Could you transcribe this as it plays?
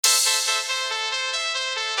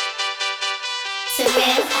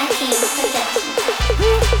Soreel, Akeem production.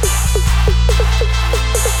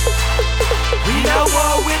 We now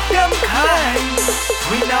war with them kind.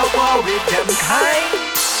 We now war with them kind.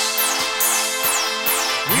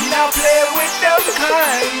 We now play with them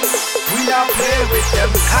kind. We now play with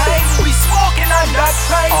them kind. We smoking on that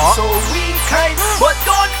kind, so we kind. But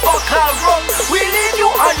don't fuck around. We leave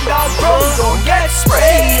you underground. Don't get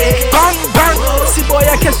sprayed. Bang bang, see boy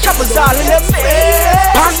I catch choppers all in them face.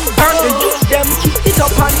 Bang bang, the youth them keep it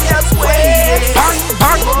up on their way. Bang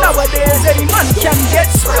bang, nowadays any man can get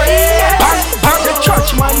sprayed. Bang bang, the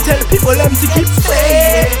church man tell people them to keep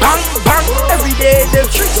staying. Bang bang, every day the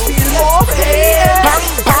tricks feel more pain. Bang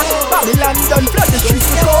bang, Babylon done flood the streets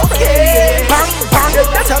with cocaine. Bang bang, they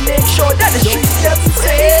better make sure that the streets them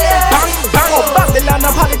safe. Bang bang, or Babylon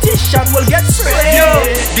a politician will get sprayed. Yo,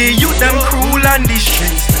 the youth them cruel on the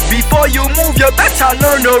streets. Before you move, you better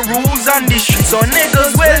learn the rules on the streets. So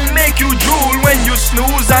niggas will make you drool when you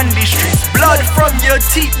snooze on the streets. Blood from your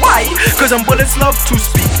teeth, why? Cause them bullets love to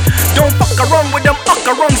speak. Don't fuck around with them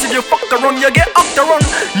fuckarungs. If you fuck around, you get up the run.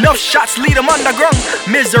 Enough shots lead them underground.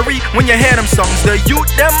 Misery when you hear them songs. The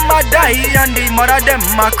youth them a die and the mother them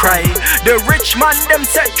a cry. The rich man them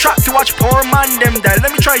set trap to watch poor man them die.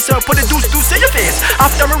 Let me try so put a deuce in your face.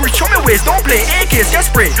 After me reach on my waist, don't play AKs, get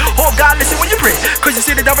sprayed. Oh God, listen when you pray, cause you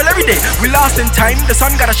see the devil every day. We lost in time, the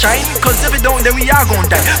sun gotta shine. Cause if it don't, then we are gon'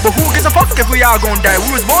 die. But who gives a fuck if we are gon' die?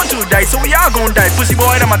 We was born to die, so we are gon' die. Pussy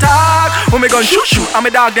boy, them attack. When me gun shoot, I'm a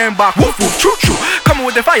dog them back. Woof woof, true. Coming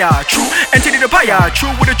with the fire, true. Enter the fire, true.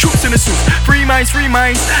 With the troops in the suits. Free minds.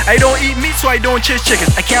 I don't eat meat, so I don't chase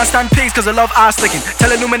chickens. I can't stand pigs, cause I love ass licking. Tell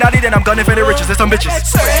Illuminati that I'm gunning for the riches. There's some bitches.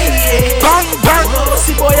 Bang bang,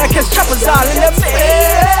 see boy I catch choppers all in them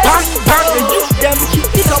face. Bang bang, the youth them keep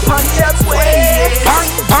it up on their way. Bang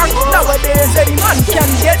bang, nowadays any man can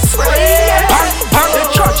get sprayed. Bang bang, the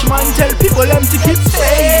church man tell people them to keep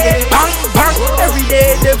staying. Bang bang, every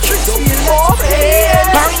day the tricks feel more pain.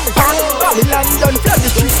 Bang bang, Babylon done flood the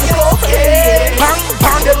streets with cocaine. Bang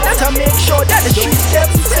bang, they better make sure that the streets them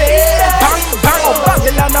safe. Bang bang, or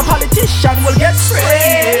Babylon a politician will get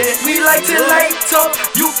sprayed. We like to light up,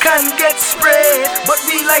 you can get sprayed. But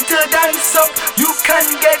we like to dance up, you can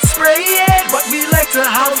get sprayed. But we like to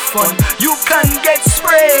have fun, you can get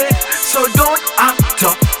sprayed. So don't act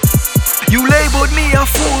up. You labeled me a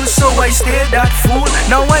fool, so I stayed that fool.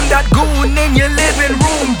 Now I'm that goon in your living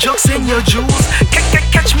room, jokes in your jewels.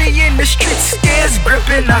 Catch me in the street, stairs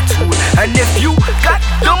gripping a tool. And if you got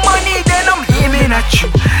the money, then I'm aiming at you.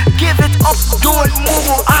 Give it up, don't move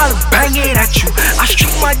or I'll bang it at you. I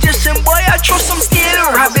street magician, boy, I throw some steel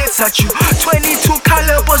rabbits at you. 22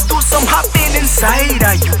 calibers, do some hopping inside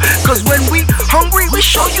of you. Cause when we hungry, we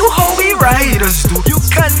show you how we riders do. You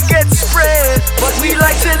can get sprayed, but we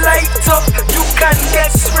like to light up. You can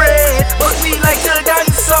get sprayed, but we like to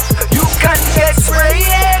dance up. You can get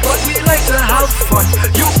sprayed, but we like to have fun.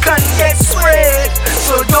 You can get sprayed,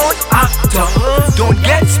 so don't act up. Don't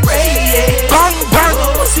get sprayed. Bang bang,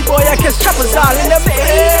 see boy I catch choppers all in them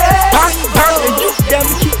face. Bang bang, the youth them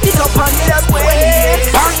keep it up on their way.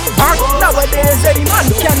 Bang bang, nowadays any man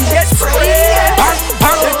can get sprayed. Bang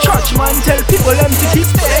bang, the church man tell people them to keep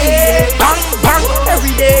staying. Bang bang,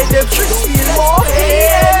 every day the tricks feel more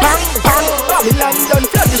pain. Bang bang, Babylon done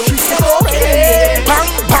flood the streets with cocaine. Bang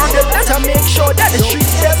bang, they better make sure that the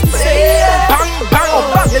streets them safe. Bang bang, or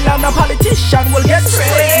Babylon a politician will get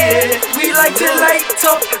sprayed. We like to light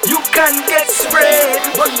up, you can get sprayed.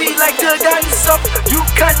 But we like to dance up, you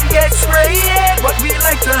can get sprayed. But we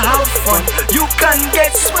like to have fun, you can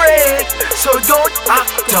get sprayed. So don't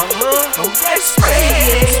act up, don't get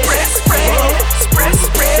sprayed.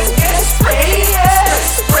 Spray, get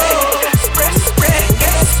sprayed.